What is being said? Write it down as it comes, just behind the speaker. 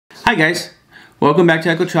Hi guys, welcome back to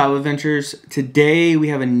Echo Travel Adventures. Today we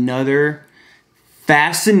have another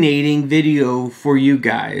fascinating video for you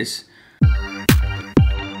guys.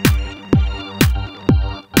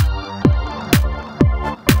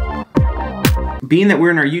 Being that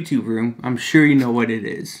we're in our YouTube room, I'm sure you know what it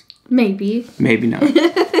is. Maybe. Maybe not.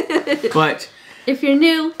 But if you're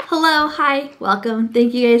new, hello, hi, welcome.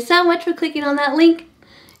 Thank you guys so much for clicking on that link.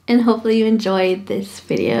 And hopefully you enjoyed this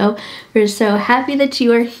video. We're so happy that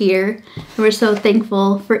you are here. And we're so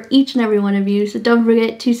thankful for each and every one of you. So don't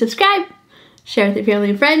forget to subscribe, share with your family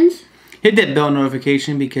and friends. Hit that bell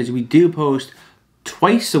notification because we do post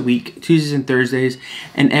twice a week, Tuesdays and Thursdays.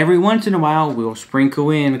 And every once in a while, we'll sprinkle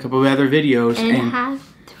in a couple of other videos. And have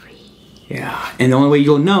 3. Yeah, and the only way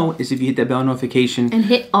you'll know is if you hit that bell notification. And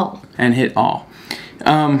hit all. And hit all.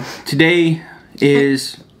 Today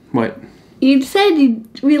is, what? You said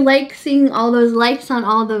we like seeing all those likes on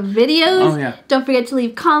all the videos. Oh, yeah. Don't forget to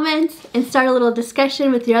leave comments and start a little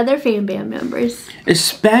discussion with your other fan band members.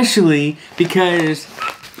 Especially because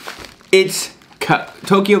it's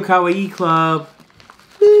Tokyo Kawaii Club.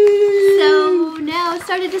 So now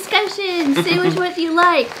start a discussion. Say which one you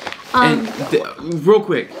like. Real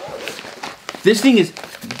quick, this thing is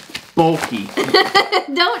bulky.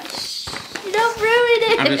 Don't ruin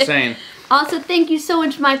it. I'm just saying. Also, thank you so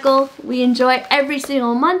much, Michael. We enjoy every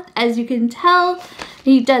single month, as you can tell.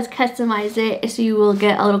 He does customize it, so you will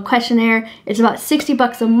get a little questionnaire. It's about 60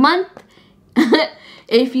 bucks a month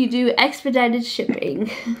if you do expedited shipping.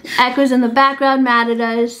 Echo's in the background, mad at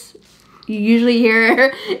us. You usually hear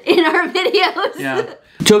her in our videos. Yeah.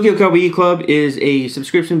 Tokyo Kawaii Club is a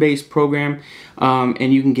subscription-based program,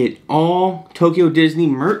 and you can get all Tokyo Disney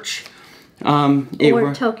merch.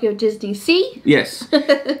 Or Tokyo Disney Sea. Yes.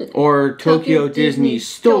 Or Tokyo Disney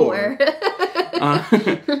Store.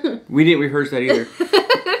 We didn't rehearse that either.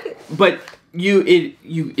 But it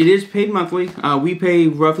is paid monthly. We pay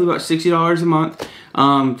roughly about $60 a month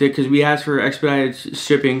because we ask for expedited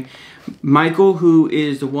shipping. Michael, who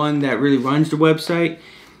is the one that really runs the website,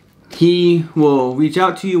 he will reach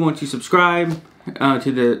out to you once you subscribe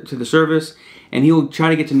to the service. And he'll try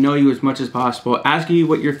to get to know you as much as possible, ask you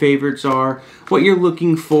what your favorites are, what you're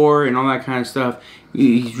looking for, and all that kind of stuff.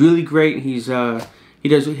 He's really great. He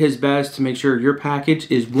does his best to make sure your package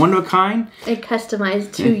is one of a kind. And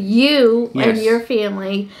customized to you and your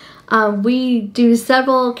family. We do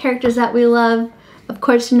several characters that we love. Of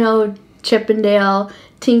course, you know, Chip and Dale,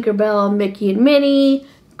 Tinkerbell, Mickey and Minnie,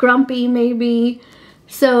 Grumpy maybe.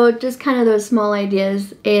 So just kind of those small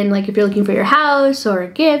ideas, and like if you're looking for your house or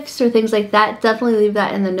gifts or things like that, definitely leave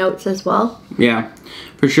that in the notes as well. Yeah,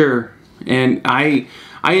 for sure. And I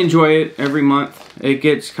enjoy it every month. It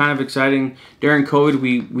gets kind of exciting. During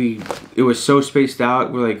COVID, it was so spaced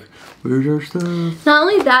out. We're like, where's our stuff? Not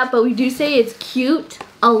only that, but we do say it's cute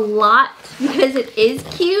a lot because it is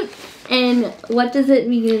cute. And what does it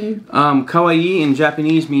mean? Kawaii in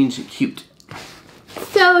Japanese means cute.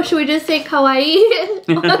 So, should we just say kawaii?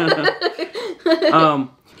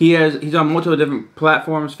 He's on multiple different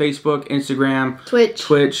platforms: Facebook, Instagram,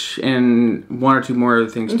 Twitch, and one or two more other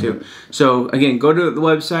things too. So again, go to the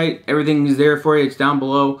website. Everything is there for you. It's down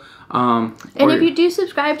below. And if you do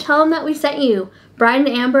subscribe, tell them that we sent you. Brian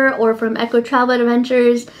and Amber, or from Echo Travel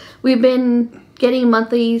Adventures. We've been getting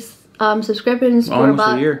monthly subscriptions for almost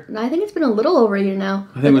about a year. I think it's been a little over a year now.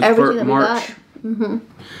 I think it was for March. Mm-hmm.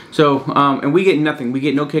 So, and we get nothing. We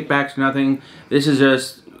get no kickbacks, nothing. This is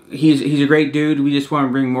just, he's a great dude. We just want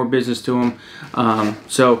to bring more business to him.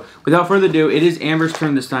 So, without further ado, it is Amber's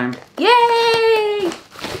turn this time. Yay!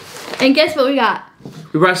 And guess what we got?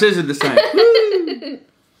 We brought scissors this time. Woo!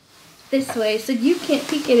 This way, so you can't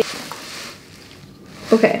peek at it.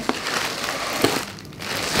 Okay.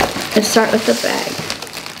 Let's start with the bag.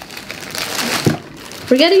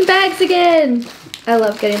 We're getting bags again. I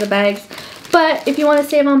love getting the bags. But if you want to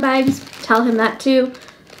save on bags, tell him that too.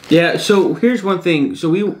 Yeah, so here's one thing. So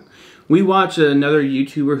we watch another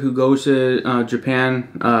YouTuber who goes to Japan,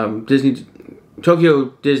 Tokyo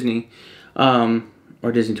Disney,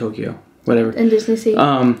 or Disney Tokyo, whatever. And Disney Sea.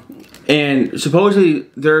 And supposedly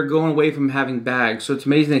they're going away from having bags, so it's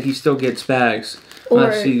amazing that he still gets bags.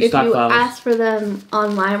 Or if you ask for them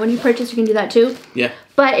online when you purchase, you can do that too. Yeah.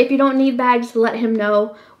 But if you don't need bags, let him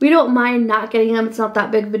know. We don't mind not getting them. It's not that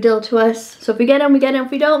big of a deal to us. So if we get them, we get them.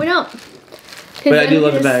 If we don't, we don't. But I do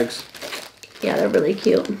love the bags. Yeah, they're really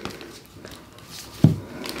cute.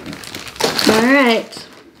 Alright.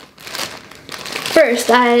 First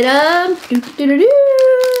item.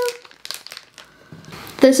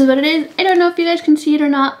 This is what it is. I don't know if you guys can see it or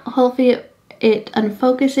not. Hopefully it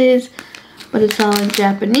unfocuses. But it's all in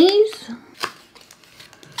Japanese.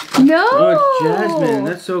 No. Oh, Jasmine.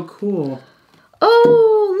 That's so cool.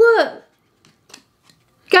 Oh, look.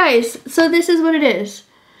 Guys, so this is what it is.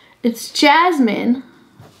 It's Jasmine.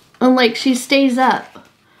 And like she stays up.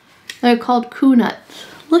 They're called Kunuts.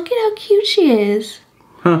 Look at how cute she is.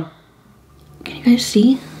 Huh. Can you guys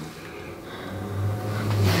see?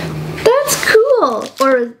 That's cool.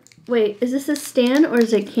 Or wait, is this a stand or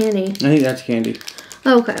is it candy? I think that's candy.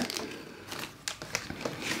 Okay.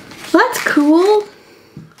 That's cool.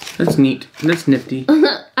 That's neat. That's nifty. I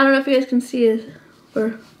don't know if you guys can see it.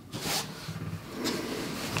 Or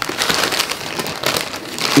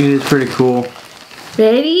it is pretty cool.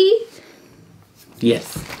 ready?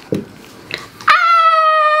 Yes.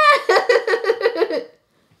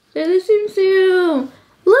 There's a Tsum Tsum.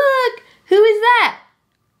 Look, who is that?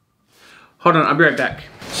 Hold on, I'll be right back.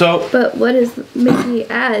 So. But what is Mickey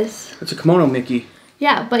as? It's a kimono Mickey.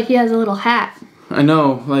 Yeah, but he has a little hat. I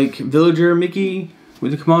know, like villager Mickey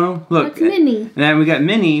with the kimono. Look. That's Minnie. And then we got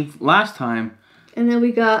Minnie last time. And then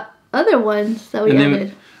we got other ones that we added.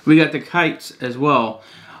 Then we got the kites as well.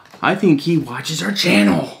 I think he watches our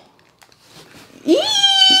channel.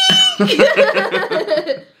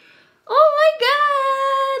 Oh my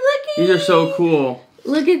god! Look at These are so cool.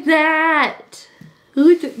 Look at that!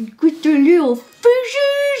 With the little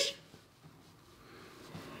fishes!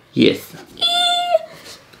 Yes.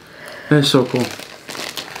 That's so cool.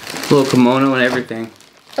 Little kimono and everything.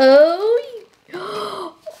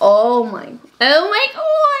 Oh my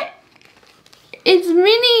god! It's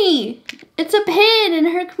Minnie! It's a pin in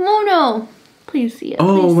her kimono. Please see it.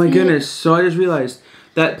 Oh my goodness. So I just realized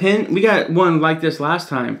that pin, we got one like this last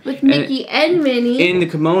time. With Mickey and Minnie. In the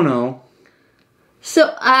kimono. So,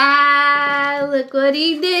 look what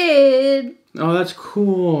he did. Oh, that's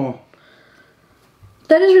cool.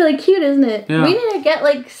 That is really cute, isn't it? Yeah. We need to get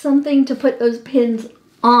like something to put those pins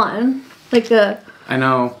on. Like a... I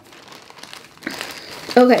know.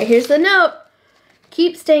 Okay, here's the note.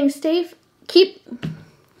 Keep staying safe. Keep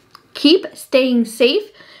staying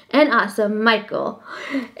safe and awesome, Michael.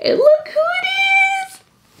 And look who it is.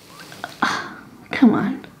 Come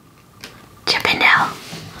on. Chippendale.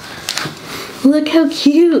 Look how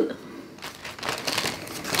cute.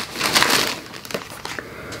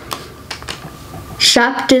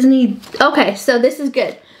 Shop Disney. Okay, so this is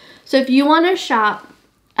good. So if you want to shop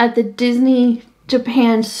at the Disney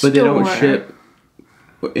Japan store. But they don't ship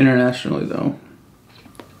internationally though.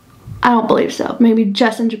 I don't believe so. Maybe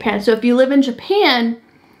just in Japan. So if you live in Japan,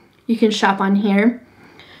 you can shop on here.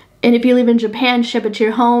 And if you live in Japan, ship it to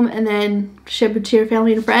your home and then ship it to your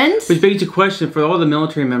family and friends. Which begs the question, for all the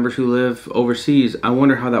military members who live overseas, I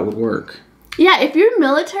wonder how that would work. Yeah, if you're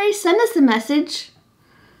military, send us a message.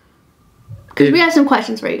 Because we have some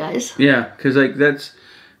questions for you guys. Yeah, because like that's...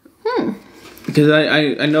 Because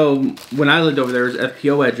I know when I lived over there was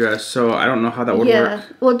FPO address, so I don't know how that would work. Yeah,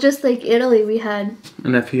 well just like Italy, we had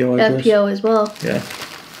an FPO address. FPO as well. Yeah.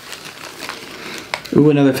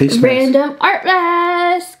 Ooh, another face mask. Random art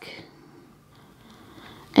mask.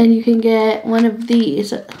 And you can get one of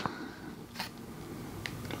these.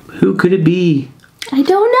 Who could it be? I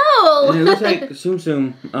don't know. And it looks like Tsum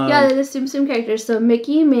Tsum. Yeah, they're the Tsum Tsum characters. So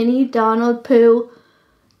Mickey, Minnie, Donald, Pooh,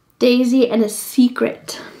 Daisy, and a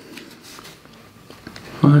secret.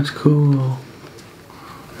 Oh, that's cool.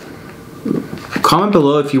 Comment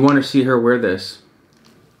below if you want to see her wear this.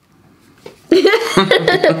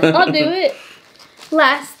 I'll do it.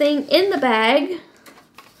 Last thing in the bag.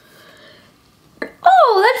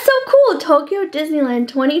 Oh, that's so cool. Tokyo Disneyland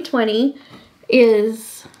 2020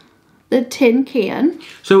 is the tin can.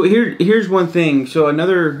 So here's one thing. So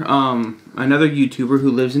another YouTuber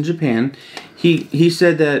who lives in Japan, he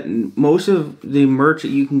said that most of the merch that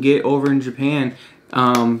you can get over in Japan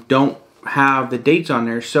don't have the dates on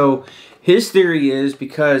there. So his theory is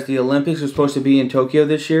because the Olympics are supposed to be in Tokyo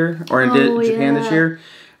this year, or in Japan this year,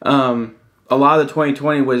 a lot of the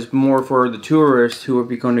 2020 was more for the tourists who are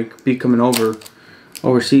going to be coming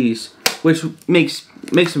overseas, which makes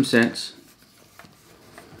some sense.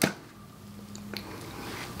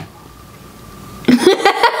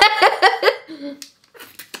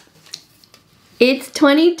 It's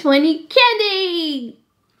 2020 candy!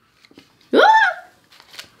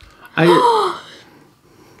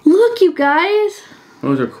 Look, you guys.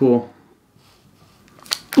 Those are cool.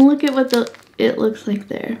 Look at what it looks like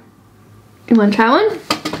there. You want to try one?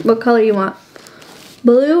 What color you want?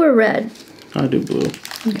 Blue or red? I'll do blue.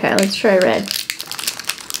 Okay, let's try red.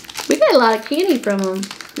 We got a lot of candy from him.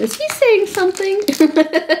 Is he saying something?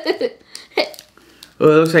 Oh, it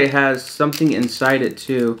looks like it has something inside it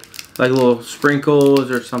too. Like little sprinkles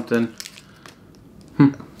or something.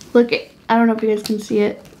 Look, I don't know if you guys can see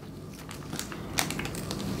it.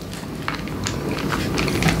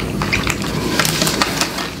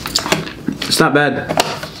 It's not bad.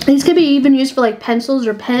 These could be even used for like pencils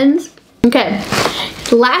or pens. Okay,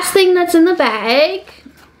 the last thing that's in the bag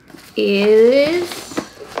is,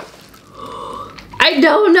 I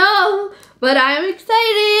don't know, but I'm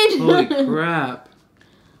excited. Holy crap.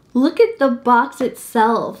 Look at the box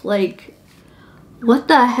itself. Like, what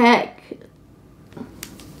the heck?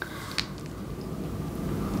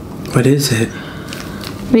 What is it?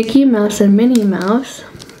 Mickey Mouse and Minnie Mouse.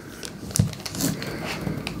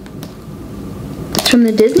 It's from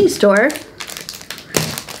the Disney store.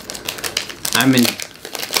 I'm in.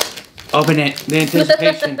 Open it. The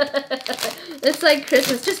anticipation. It's like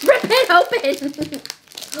Christmas. Just rip it open.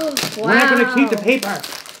 Wow. We're not going to keep the paper.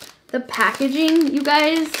 The packaging, you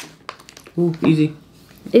guys. Ooh, easy.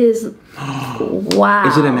 Is wow.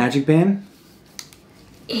 Is it a magic band?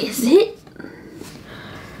 Is it?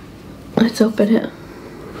 Let's open it.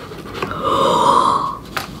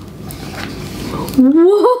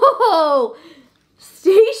 Whoa!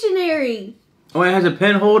 Stationery. Oh, it has a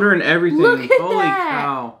pen holder and everything. Look at Holy that.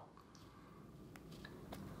 cow.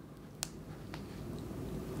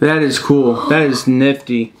 That is cool. That is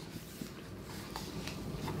nifty.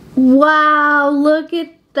 Wow, look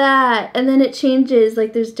at that. And then it changes,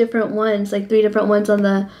 like there's different ones, like 3 different ones on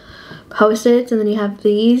the Post-its, and then you have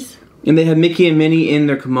these. And they have Mickey and Minnie in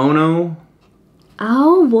their kimono.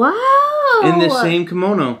 Oh, wow. In the same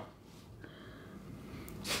kimono.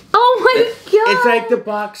 Oh my god. It's like the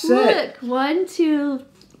box set. Look, 1, 2,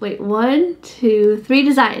 3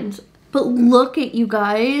 designs. But look at you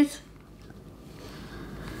guys.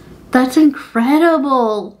 That's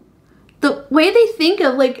incredible. The way they think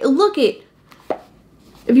of, like, look at,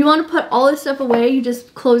 if you want to put all this stuff away, you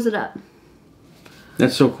just close it up.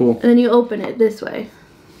 That's so cool. And then you open it this way.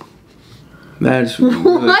 That's really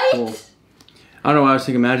What? cool. I don't know why I was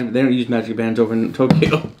thinking magic, but they don't use magic bands over in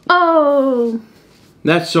Tokyo. Oh.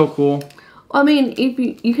 That's so cool. I mean,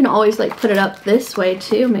 if you can always, like, put it up this way,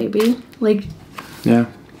 too, maybe. Like, Yeah.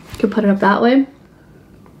 you could put it up that way.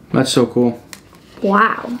 That's so cool.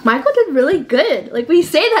 Wow. Michael did really good. Like, we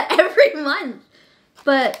say that every month.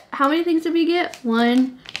 But how many things did we get?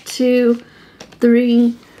 1, 2,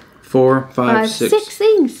 3, 4, 5, 6. 6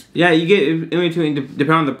 things. Yeah, you get in between,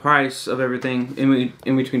 depending on the price of everything,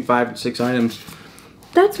 in between 5 and 6 items.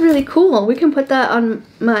 That's really cool. We can put that on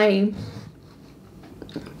my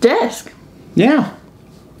desk. Yeah.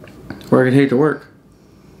 Or I could take it to work.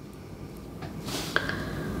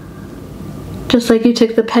 Just like you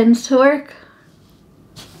took the pens to work.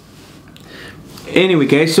 Anyway,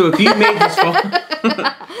 guys, so if you made this phone...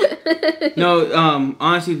 No,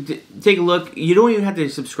 honestly, take a look. You don't even have to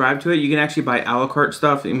subscribe to it. You can actually buy a la carte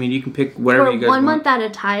stuff. I mean, you can pick whatever For you guys 1 want. month at a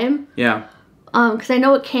time. Yeah. Because I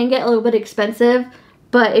know it can get a little bit expensive.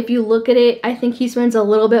 But if you look at it, I think he spends a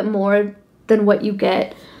little bit more than what you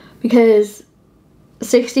get. Because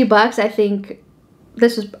 $60, I think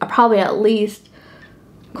this is probably at least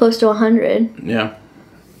close to 100. Yeah.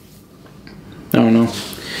 I don't know.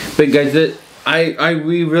 But guys,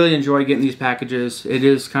 we really enjoy getting these packages. It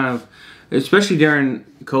is kind of, especially during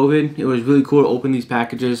COVID, it was really cool to open these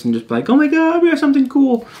packages and just be like, oh my god, we got something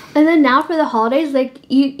cool. And then now for the holidays, like,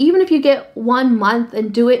 even if you get 1 month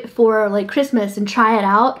and do it for like Christmas and try it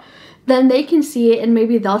out, then they can see it and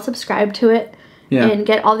maybe they'll subscribe to it and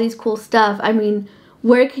get all these cool stuff. I mean,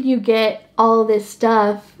 where can you get all this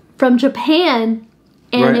stuff from Japan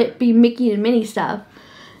and it be Mickey and Minnie stuff?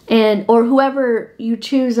 And or whoever you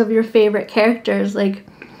choose of your favorite characters, like,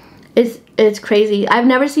 it's crazy. I've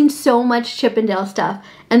never seen so much Chip and Dale stuff,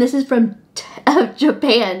 and this is from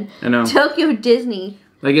Japan. I know. Tokyo Disney.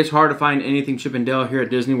 Like, it's hard to find anything Chip and Dale here at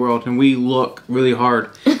Disney World, and we look really hard.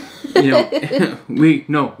 You know, we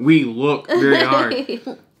look very hard.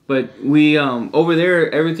 But we over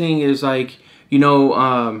there, everything is like, you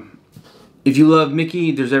know, if you love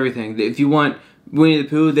Mickey, there's everything. If you want Winnie the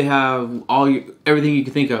Pooh, they have everything you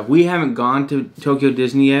can think of. We haven't gone to Tokyo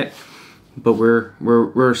Disney yet, but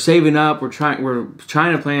we're saving up. We're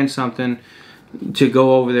trying to plan something to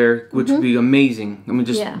go over there, which would be amazing. I mean,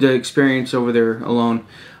 just the experience over there alone.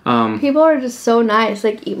 People are just so nice.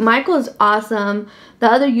 Like, Michael is awesome.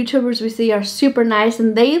 The other YouTubers we see are super nice,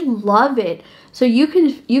 and they love it. So you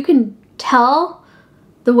can tell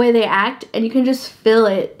the way they act, and you can just feel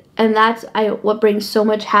it. And that's what brings so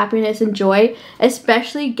much happiness and joy,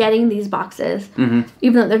 especially getting these boxes.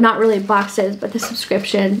 Even though they're not really boxes, but the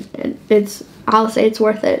subscription, I'll say it's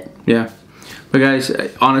worth it. Yeah. But guys,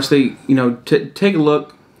 honestly, you know, take a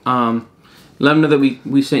look. Let him know that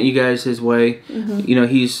we sent you guys his way. You know,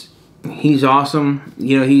 he's awesome.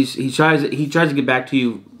 You know, he tries to get back to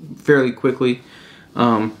you fairly quickly.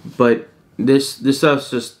 But this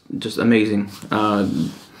stuff's just amazing.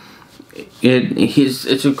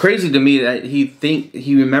 It's crazy to me that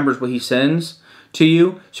he remembers what he sends to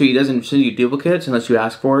you, so he doesn't send you duplicates unless you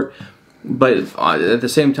ask for it. But at the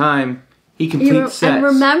same time, he completes sets and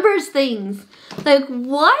remembers things. Like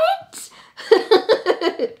what?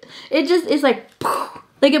 It's like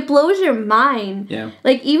it blows your mind. Yeah.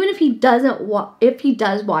 Like even if he doesn't if he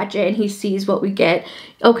does watch it and he sees what we get,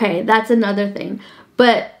 okay, that's another thing.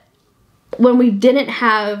 But when we didn't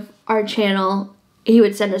have our channel, he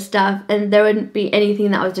would send us stuff, and there wouldn't be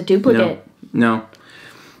anything that was a duplicate. No.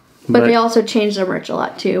 But they also changed their merch a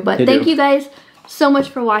lot too. But thank you guys so much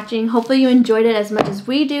for watching. Hopefully you enjoyed it as much as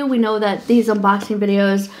we do. We know that these unboxing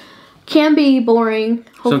videos can be boring.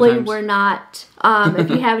 Hopefully we're not. If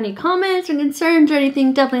you have any comments or concerns or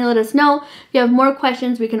anything, definitely let us know. If you have more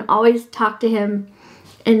questions, we can always talk to him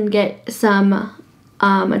and get some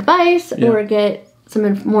advice or get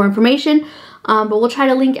some more information. But we'll try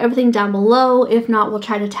to link everything down below. If not, we'll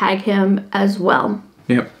try to tag him as well.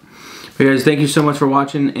 Yep. But guys, thank you so much for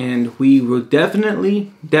watching, and we will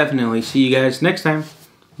definitely see you guys next time.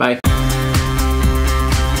 Bye.